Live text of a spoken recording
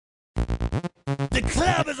The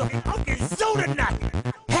club is a fucking zoo tonight.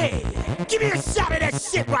 Hey, give me a shot of that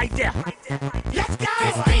shit right there. Let's go.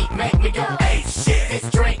 This beat make me go.